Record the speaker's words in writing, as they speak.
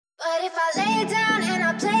But if I lay down and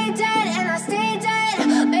I play dead and I stay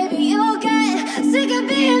dead, maybe you'll get sick of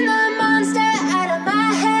being the monster out of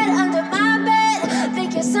my head, under my bed.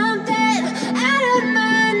 Think you're something out of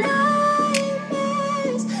my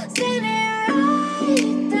nightmares, standing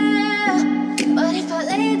right there. But if I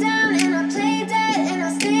lay down and I play dead and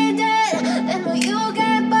I stay dead, then will you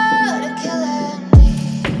get bored of killing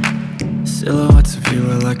me? Silhouettes of you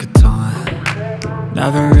are like a taunt.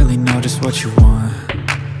 Never really know just what you want.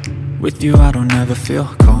 With you I don't ever feel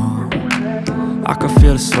calm. I can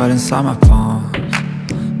feel the sweat inside my palms.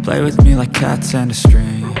 Play with me like cats and a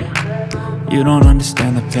string. You don't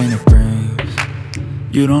understand the pain it brings.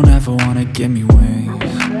 You don't ever wanna give me wings.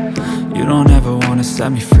 You don't ever wanna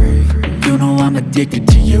set me free. You know I'm addicted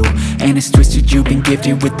to you, and it's twisted, you've been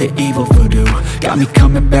gifted with the evil voodoo. Got me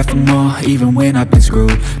coming back for more, even when I've been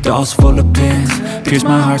screwed. Dolls full of pins, pierce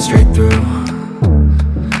my heart straight through.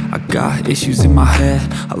 I got issues in my head,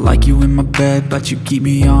 I like you in my bed, but you keep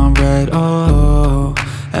me on red. Oh,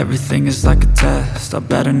 everything is like a test, I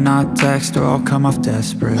better not text or I'll come off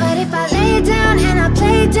desperate. But if I lay down and I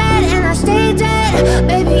play dead and I stay dead,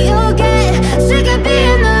 maybe you'll get sick of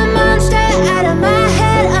being the monster out of my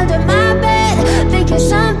head, under my bed. Think you're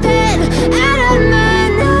something out of my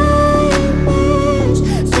nightmares,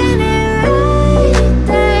 standing right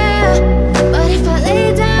there. But if I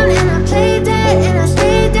lay down and I play dead and I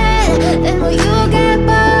stay dead, then will you get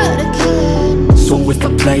bored of killing me? So if I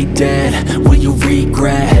play dead, will you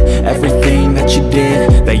regret everything that you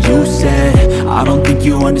did, that you said? I don't think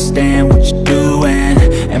you understand what you're doing,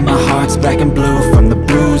 and my heart's black and blue from the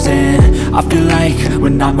bruising. I feel like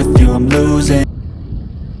when I'm with you I'm losing.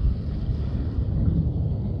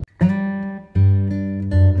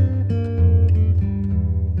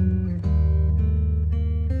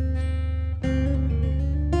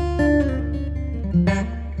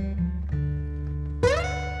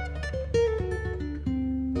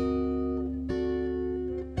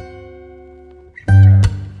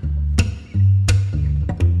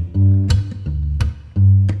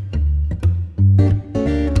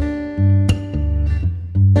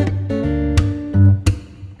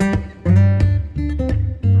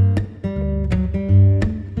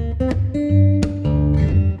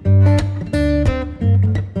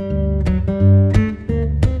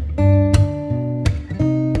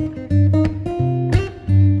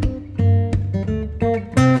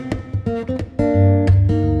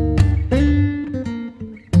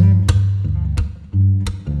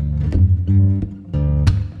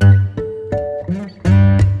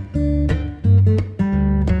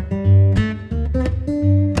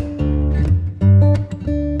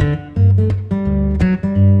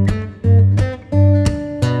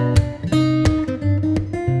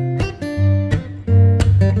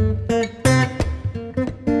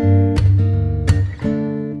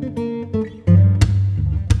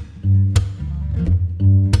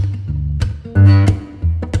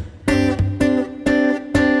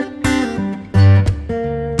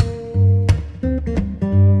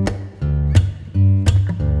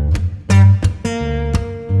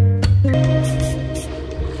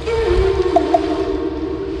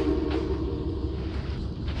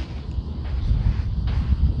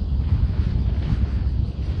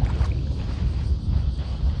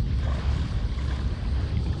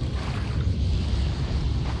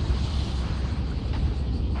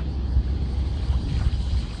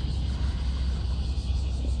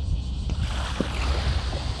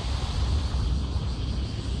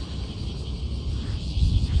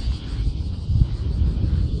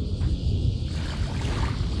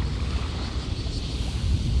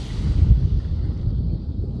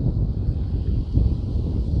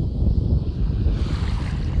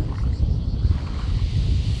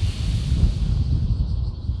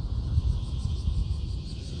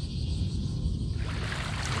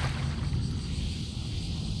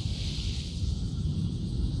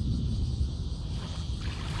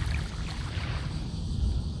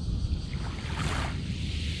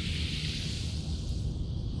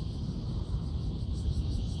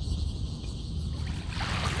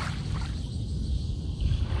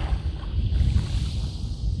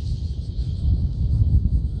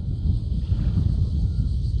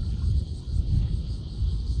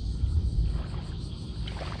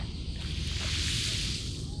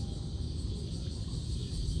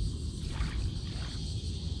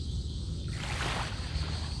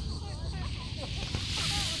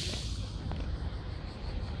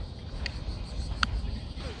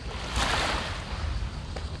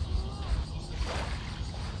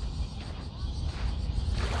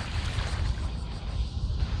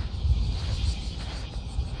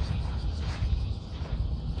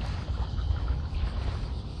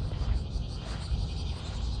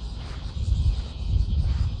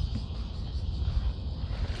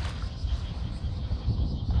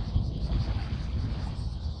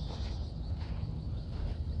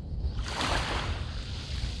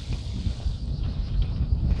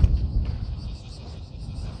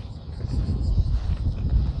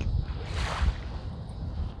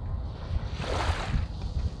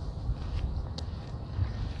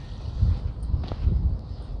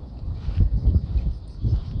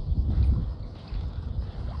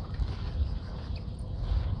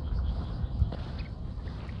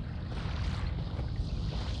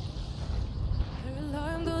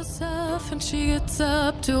 she gets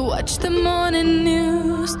up to watch the morning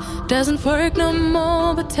news. Doesn't work no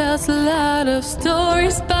more, but tells a lot of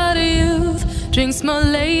stories about her youth. Drinks more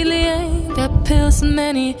lately, ain't got pills in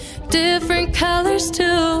many different colors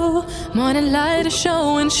too. Morning light is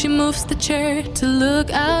showing, she moves the chair to look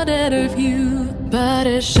out at her view. But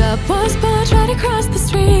her shop was built right across the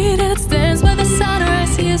street. It stands where the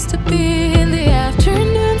sunrise used to be. In the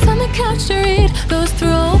afternoons on the couch to read, goes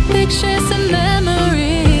through old pictures and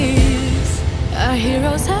memories. Our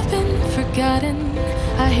heroes have been forgotten,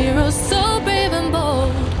 our heroes so brave and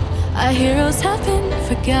bold. Our heroes have been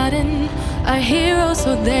forgotten, our heroes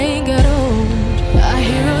so they got old. Our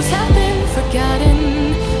heroes have been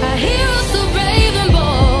forgotten, our heroes so brave and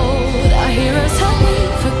bold. Our heroes have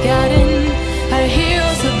been forgotten, our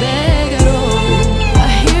heroes so they got old.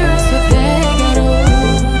 Our heroes so they got old.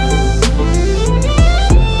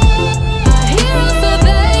 Our heroes so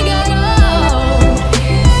they got old.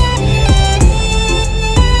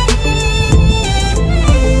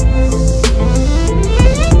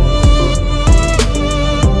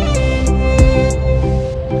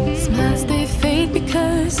 Smiles they fade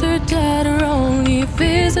because her dad only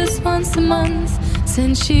visits once a month.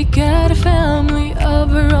 Since she got a family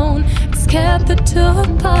of her own, it's kept the two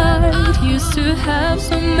apart. Used to have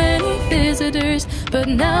so many visitors, but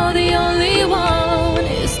now the only one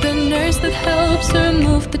is the nurse that helps her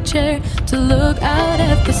move the chair to look out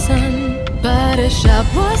at the sun. But her shop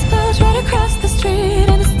was built right across the street,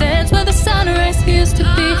 and it stands where the sunrise used to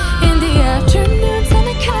be. In the afternoons on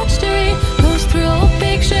the couch to read, goes through old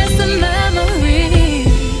pictures and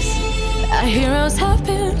memories. Our heroes have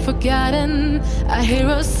been forgotten, our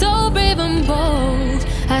heroes so brave and bold.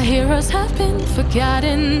 Our heroes have been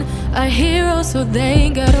forgotten, our heroes so they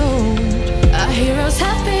got old. Our heroes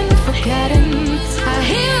have been forgotten, our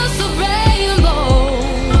heroes so brave and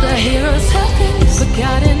bold. Our heroes have been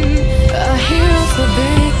forgotten, our heroes so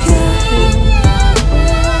they got old.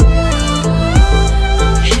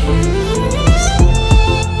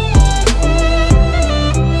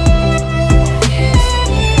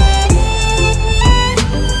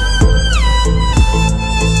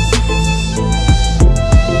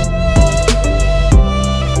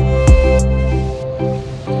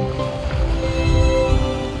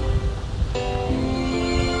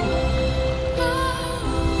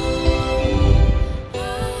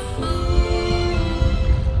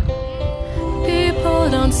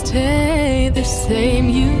 Don't stay the same,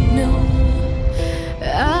 you know.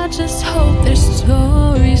 I just hope their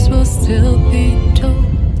stories will still be told.